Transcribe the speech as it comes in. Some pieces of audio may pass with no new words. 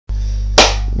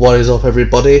What is up,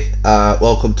 everybody?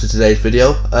 Welcome to today's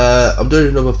video. I'm doing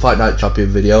another Fight Night Champion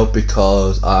video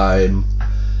because I'm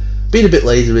being a bit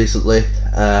lazy recently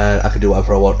and I can do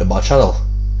whatever I want on my channel.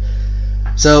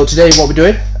 So today what we're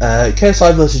doing,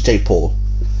 KSI versus Jake Paul.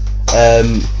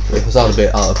 If I sound a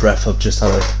bit out of breath, I've just had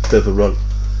a bit of a run.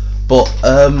 But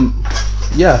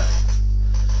yeah,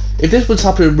 if this was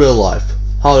happening in real life,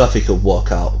 how do I think it would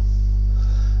work out?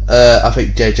 I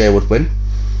think JJ would win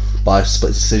by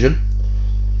split decision.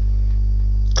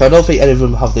 I don't think any of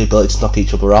them have the ability to knock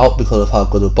each other out because of how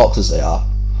good of boxers they are.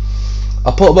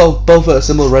 I put them both at a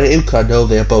similar rating because I know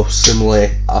they are both similarly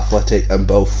athletic and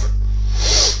both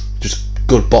just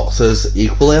good boxers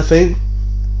equally. I think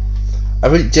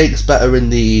Jake's better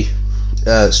in the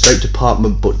strength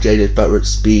department, but Jade is better at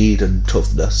speed and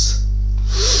toughness.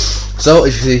 So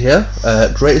as you see here,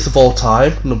 greatest of all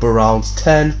time, number of rounds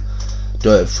 10,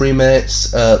 do it in 3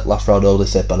 minutes, last round only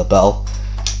saved by the bell.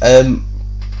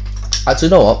 Actually,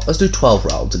 you know what? Let's do 12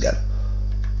 rounds again.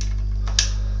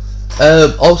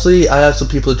 Obviously, I had some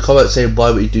people in the comments saying,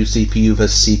 why would you do CPU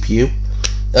versus CPU?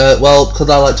 Well, because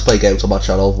I like to play games on my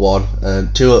channel, 1,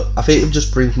 and 2, I think it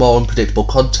just brings more unpredictable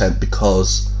content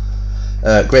because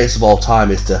greatest of all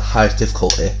time is the highest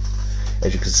difficulty.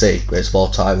 As you can see, greatest of all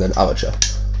time, then amateur.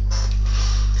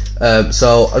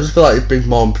 So I just feel like it brings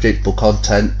more unpredictable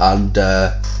content, and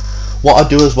what I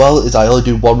do as well is I only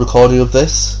do 1 recording of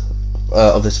this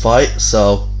fight,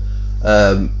 so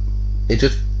it's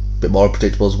just a bit more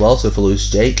unpredictable as well. So if I lose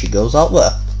Jake, it goes out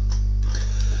there.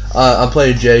 I'm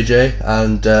playing JJ,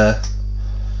 and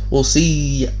we'll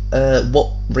see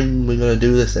what ring we're gonna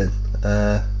do this in.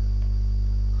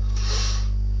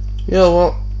 You know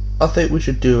what? I think we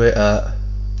should do it at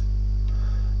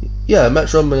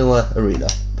Metro Manila Arena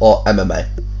or MMA.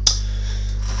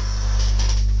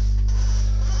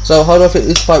 So how do I think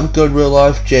this fight would go in real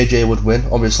life? JJ would win,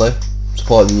 obviously.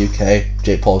 Supporting the UK,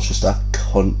 Jake Paul's just a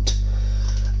cunt.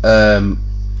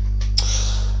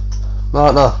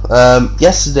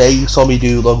 Yesterday you saw me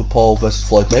do Logan Paul versus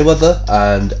Floyd Mayweather,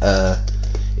 and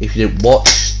if you didn't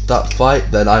watch that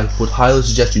fight, then I would highly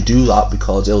suggest you do that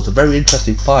because it was a very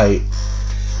interesting fight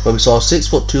when we saw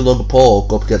 6'2" Logan Paul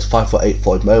go up against 5'8"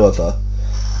 Floyd Mayweather,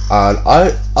 and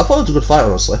I thought it was a good fight,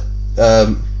 honestly.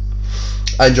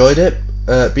 I enjoyed it.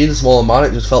 Being a smaller man,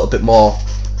 it just felt a bit more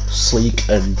sleek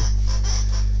and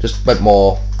just went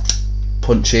more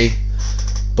punchy.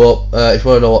 But if you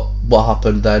want to know what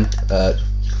happened, then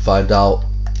you can find out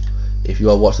if you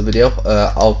want to watch the video.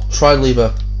 I'll try and leave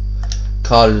a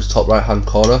card in the top right hand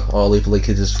corner, or I'll leave a link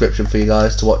in the description for you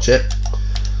guys to watch it.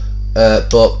 Yeah,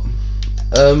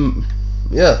 I'm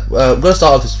going to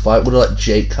start off this fight. We're going to let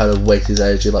Jake kind of waste his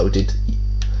energy like we did,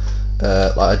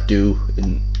 like I do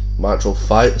in my actual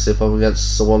fight. See if I'm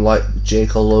against someone like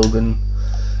Jake or Logan.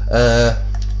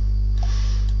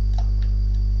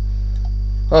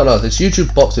 I don't know, this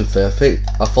YouTube boxing thing, I think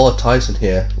I follow Tyson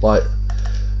here. Like,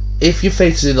 if you're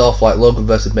facing it off like Logan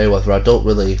versus Mayweather, I don't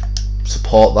really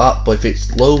support that. But if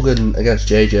it's Logan against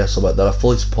JJ or something, then I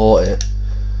fully support it.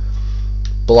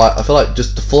 But like, I feel like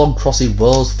just the full-on crossing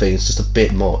worlds thing is just a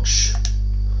bit much,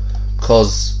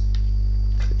 because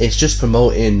it's just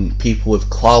promoting people with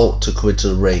clout to come into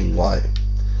the ring, like,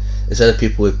 instead of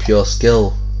people with pure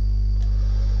skill,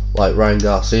 like Ryan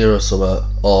Garcia or something,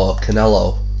 or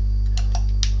Canelo.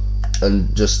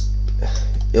 And just,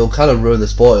 it'll kind of ruin the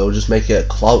sport. It'll just make it a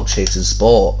clout chasing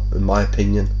sport, in my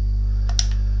opinion.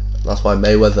 That's why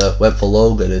Mayweather went for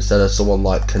Logan instead of someone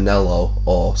like Canelo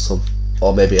or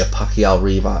maybe a Pacquiao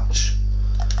rematch,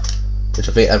 which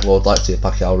I think everyone would like to see a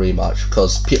Pacquiao rematch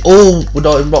because we're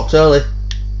not even rocked early.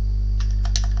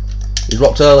 He's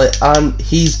rocked early and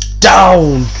he's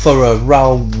down for a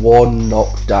round 1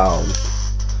 knockdown.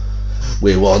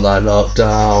 We won that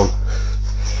knockdown.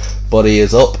 But he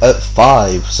is up at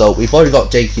 5, so we've already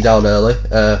got Jakey down early.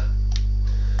 That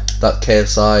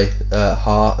KSI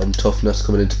heart and toughness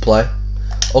coming into play.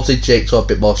 Obviously Jake's got a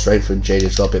bit more strength and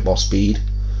Jaden's got a bit more speed.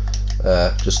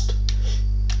 And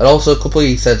also a couple of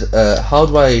you said, how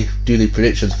do I do the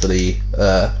predictions for the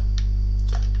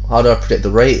how do I predict the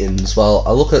ratings? Well,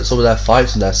 I look at some of their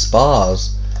fights and their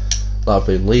spars that have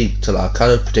been leaked, and I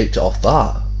kind of predict it off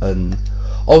that. And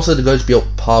obviously they're going to be up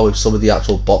par with some of the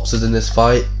actual boxers in this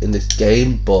fight, in this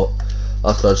game, but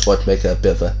that's why I just wanted to make it a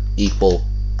bit of an equal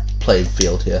playing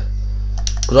field here.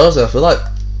 Because honestly, I feel like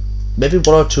maybe 1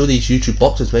 or 2 of these YouTube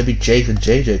boxers, maybe Jake and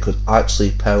JJ, could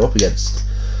actually pair up against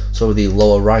some of the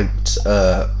lower ranked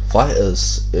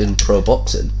fighters in pro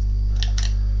boxing.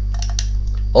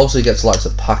 Obviously against the likes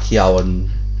of Pacquiao and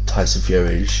Tyson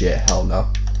Fury and shit, hell no.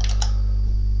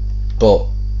 But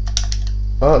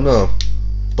I don't know.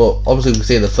 But obviously we can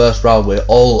see in the first round we're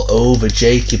all over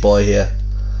Jakey boy here.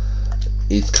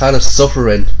 He's kind of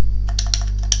suffering.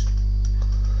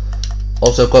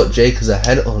 Also I've got Jake as a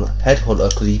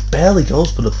headhunter because he barely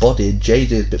goes for the body, and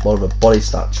JJ is a bit more of a body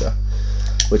snatcher,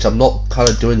 which I'm not kind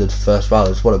of doing in the first round.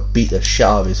 I just want to beat the shit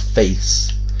out of his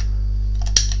face.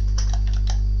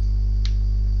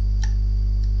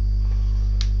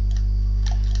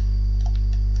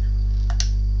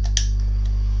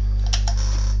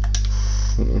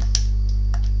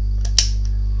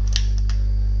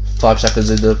 Five seconds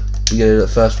in the beginning of the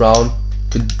first round.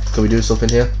 Can we do something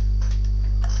here?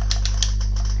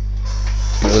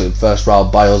 First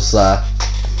round by us there.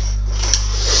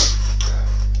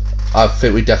 I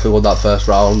think we definitely won that first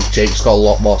round. Jake's got a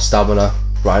lot more stamina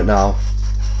right now,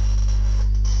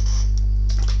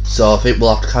 so I think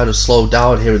we'll have to kind of slow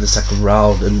down here in the second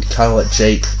round and kind of let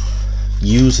Jake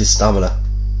use his stamina,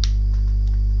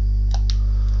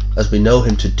 as we know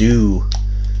him to do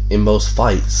in most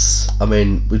fights. I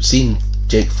mean, we've seen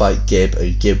Jake fight Gib,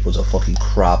 and Gib was a fucking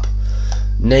crab.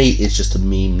 Nate is just a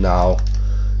meme now.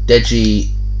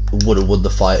 Deji would have won the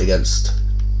fight against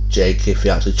Jake if he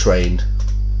actually trained,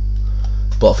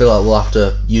 but I feel like we'll have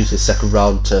to use this second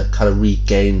round to kind of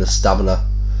regain the stamina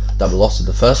that we lost in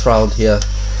the first round here.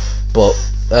 But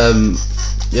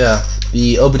yeah,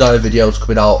 the Obadiah video is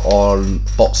coming out on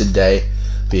Boxing Day,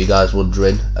 for you guys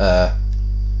wondering. I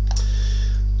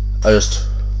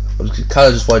kind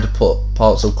of just wanted to put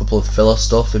parts of a couple of filler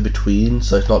stuff in between,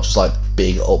 so it's not just like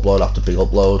big upload after big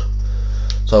upload.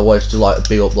 So I wanted to do like a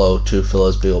big upload, 2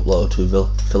 fillers, big upload, 2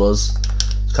 fillers.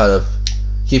 Kind of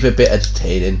keep it a bit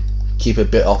entertaining, keep it a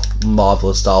bit off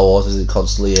Marvel Star Wars as it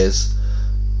constantly is.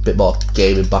 A bit more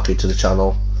gaming back into the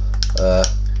channel.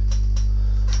 But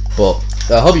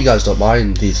I hope you guys don't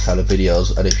mind these kind of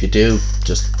videos, and if you do,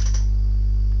 just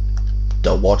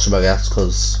don't watch them, I guess,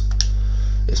 because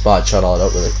it's my channel. I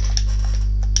don't really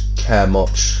care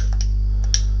much.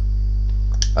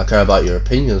 I care about your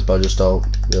opinions, but I just don't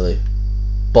really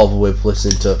bother with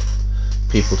listening to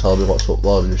people tell me what to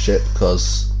upload and shit,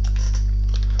 because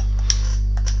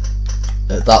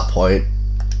at that point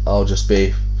I'll just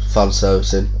be fan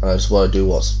servicing, and I just want to do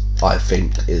what I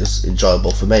think is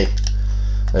enjoyable for me.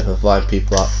 And if I find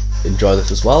people that enjoy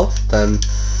this as well, then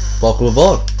welcome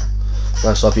aboard.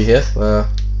 Nice to have you here.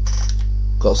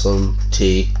 Got some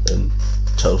tea and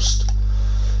toast,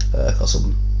 got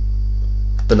some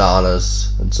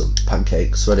bananas and some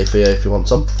pancakes ready for you if you want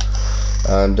some,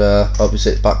 and hope you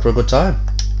sit back for a good time.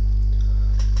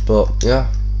 But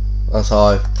yeah, that's how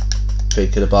I'm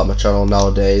thinking about my channel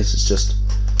nowadays. It's just,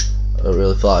 I don't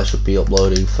really feel like I should be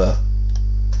uploading for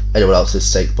anyone else's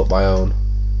sake but my own.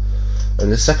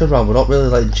 And the second round, we're not really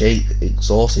letting Jake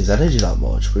exhaust his energy that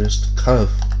much. We're just kind of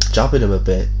jabbing him a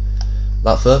bit.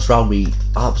 That first round we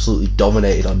absolutely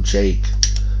dominated on Jake,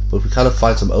 but we kind of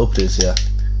find some openings here.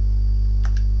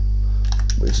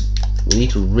 We need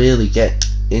to really get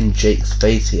in Jake's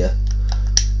face here,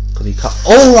 because he can't.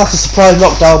 Oh, that's a surprise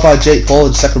knockdown by Jake Paul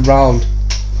in the second round,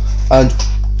 and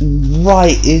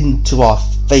right into our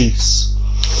face.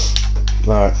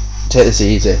 Alright, take this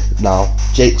easy now.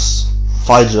 Jake's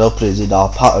finding openings in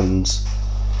our patterns,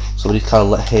 so we need to kind of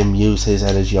let him use his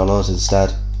energy on us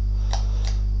instead.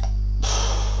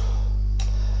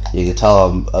 You can tell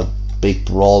I'm a big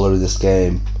brawler in this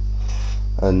game,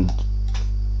 and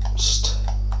just,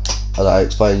 as I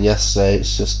explained yesterday,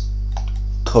 it's just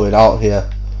coming out here,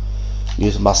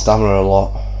 using my stamina a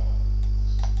lot.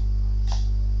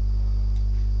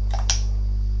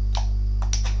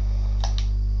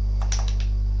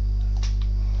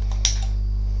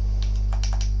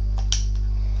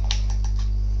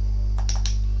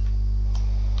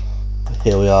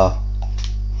 Here we are,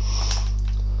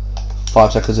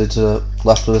 5 seconds into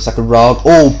left of the second round.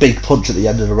 Oh, big punch at the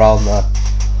end of the round there.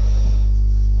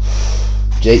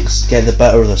 Jake's getting the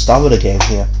better of the stamina game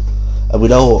here, and we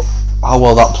know how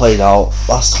well that played out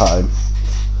last time.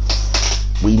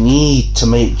 We need to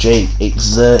make Jake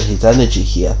exert his energy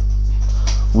here.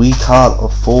 We can't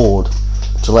afford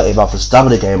to let him have the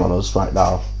stamina game on us right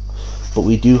now, but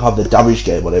we do have the damage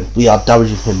game on him. We are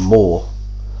damaging him more.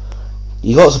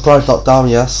 You got a surprise knockdown,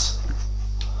 yes,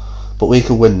 but we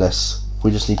can win this. We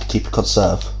just need to keep a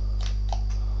conserve.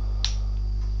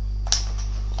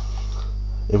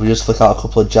 If we just flick out a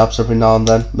couple of jabs every now and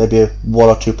then, maybe 1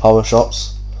 or 2 power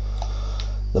shots,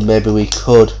 then maybe we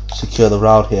could secure the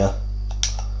round here.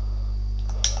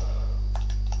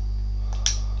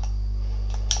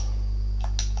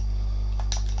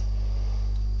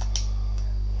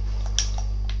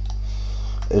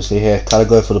 You see here, kind of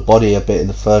going for the body a bit in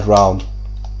the third round.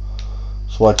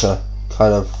 Just wanted to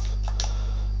kind of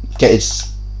get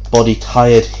his body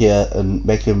tired here and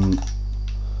make him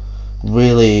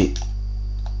really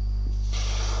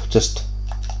just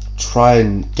try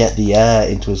and get the air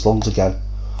into his lungs again,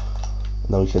 and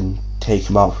then we can take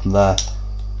him out from there.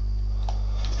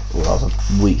 Well, that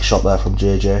was a weak shot there from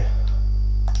JJ.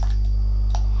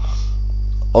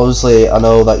 Obviously, I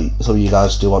know that some of you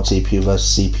guys do want CPU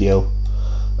versus CPU.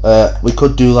 We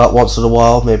could do that once in a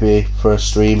while, maybe for a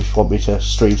stream if you want me to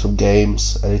stream some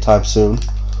games anytime soon.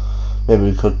 Maybe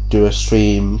we could do a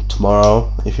stream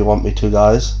tomorrow if you want me to,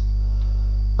 guys.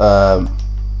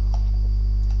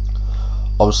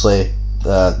 Obviously,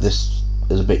 this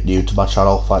is a bit new to my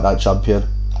channel, Fight Night Champion,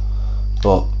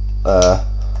 but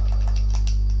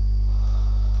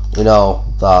we know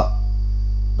that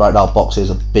right now boxing is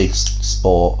a big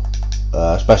sport,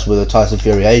 especially with the Tyson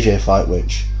Fury AJ fight,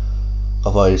 which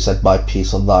I've already said my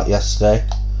piece on that yesterday.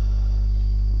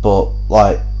 But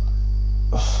like,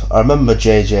 I remember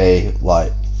JJ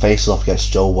like facing off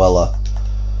against Joe Weller,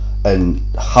 and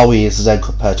how he is then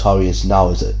compared to how he is now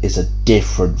is a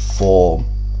different form,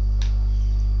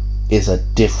 is a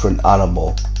different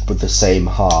animal with the same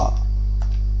heart,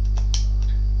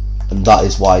 and that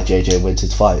is why JJ wins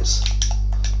his fights.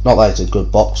 Not that he's a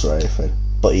good boxer or anything,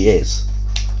 but he is.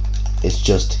 It's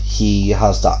just he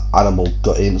has that animal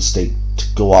gut instinct to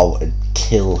go out and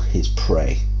kill his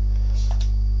prey.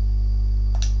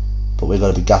 But we're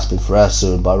going to be gasping for air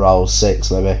soon by round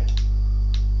 6 maybe.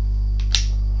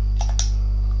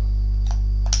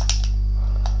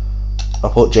 I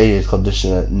put JJ's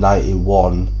condition at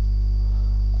 91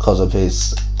 because of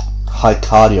his high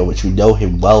cardio, which we know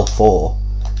him well for.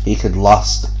 He could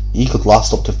last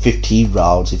up to 15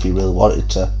 rounds if he really wanted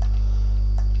to,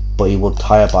 but he would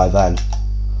tire by then,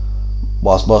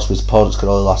 whilst most of his opponents could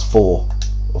only last 4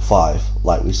 or 5,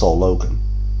 like we saw Logan.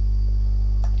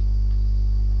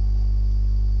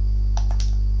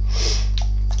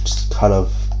 Just kind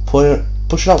of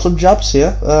pushing out some jabs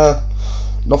here.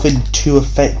 Nothing too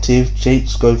effective.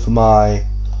 Jake's going for my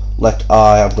left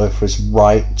eye, I'm going for his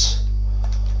right.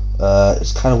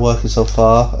 It's kind of working so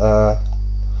far.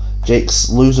 Jake's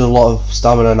losing a lot of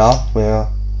stamina now.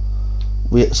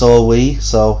 So are we,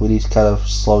 so we need to kind of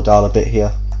slow down a bit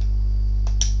here.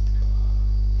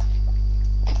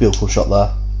 Beautiful shot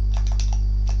there.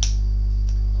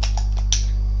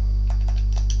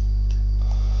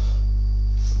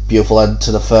 Beautiful end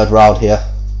to the 3rd round here.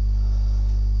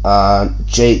 And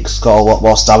Jake's got a lot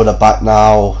more stamina back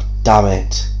now. Damn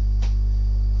it.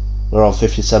 We're on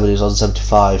 57, he's on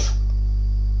 75.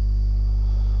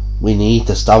 We need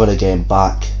the stamina game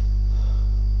back.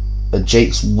 And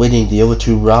Jake's winning the other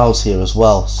 2 rounds here as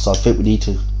well, so I think we need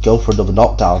to go for another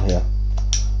knockdown here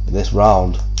in this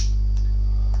round.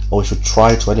 Or we should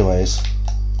try to anyways.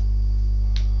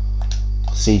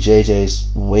 See,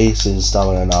 JJ's wasting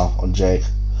stamina now on Jake.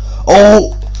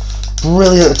 Oh!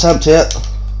 Brilliant attempt here.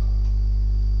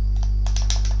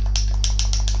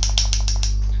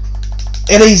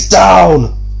 And he's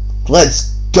down!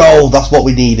 Let's go! That's what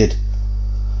we needed.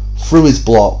 Through his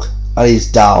block, and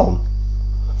he's down.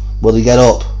 Will he get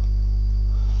up?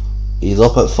 He's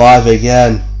up at 5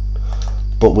 again.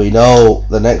 But we know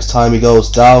the next time he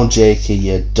goes down, Jakey,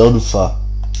 you're done for.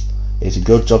 It's a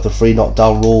good job the 3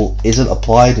 knockdown rule isn't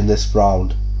applied in this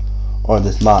round, or in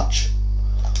this match.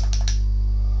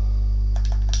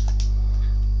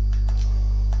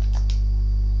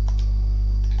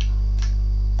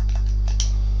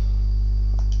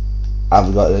 And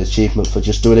we got an achievement for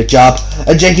just doing a jab,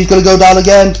 and Jakey's gonna go down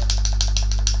again.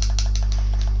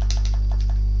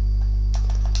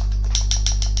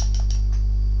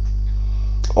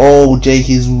 Oh,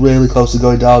 Jakey's really close to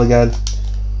going down again.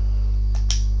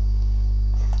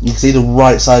 You can see the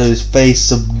right side of his face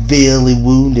severely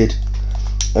wounded,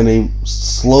 and he's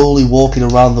slowly walking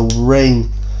around the ring.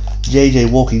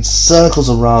 JJ walking circles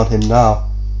around him now.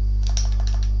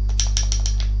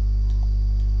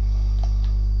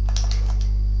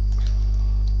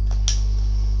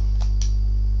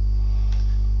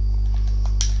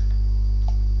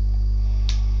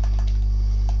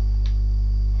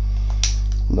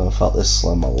 Never felt this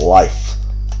slow in my life.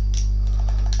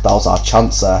 That was our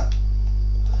chance there.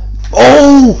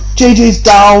 Oh! JJ's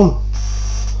down!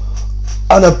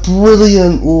 And a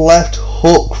brilliant left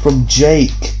hook from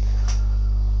Jake.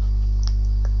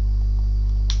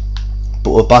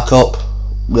 But we're back up.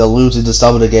 We are losing the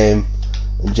stamina game.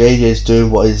 And JJ's doing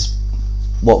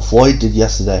what Floyd did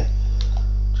yesterday.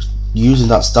 Just using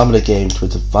that stamina game to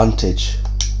its advantage.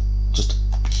 Just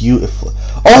beautiful.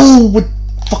 Oh!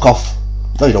 Fuck off.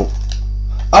 No you don't.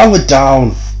 Oh, we're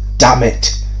down. Damn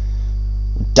it.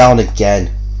 We're down again.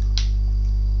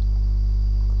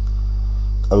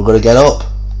 Are we going to get up?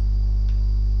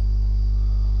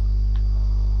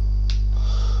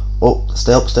 Oh,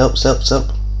 stay up, stay up, stay up, stay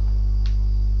up.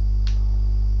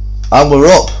 And we're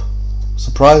up,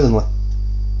 surprisingly.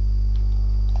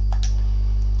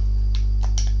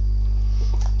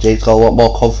 Jake's got a lot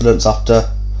more confidence after.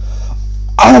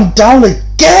 And I'm down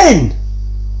again!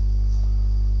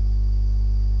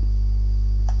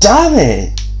 Damn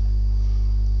it!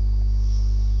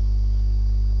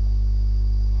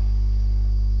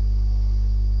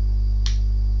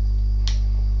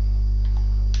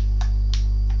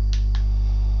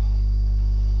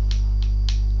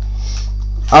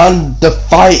 And the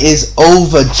fight is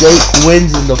over. Jake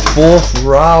wins in the 4th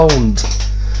round.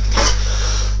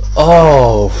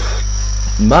 Oh,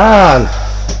 man.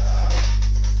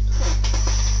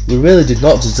 We really did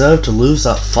not deserve to lose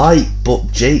that fight, but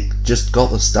Jake just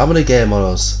got the stamina game on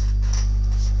us.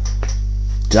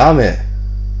 Damn it.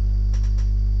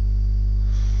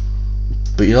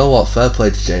 But you know what? Fair play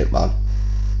to Jake, man.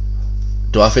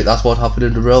 Do I think that's what happened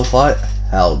in the real fight?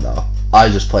 Hell no. I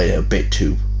just played it a bit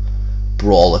too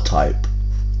brawler type,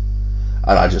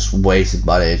 and I just wasted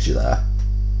my energy there.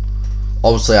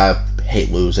 Obviously I hate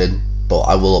losing, but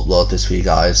I will upload this for you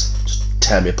guys. Just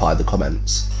tear me apart in the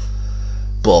comments.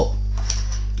 But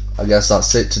I guess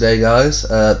that's it today, guys.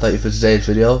 Thank you for today's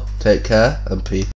video. Take care and peace.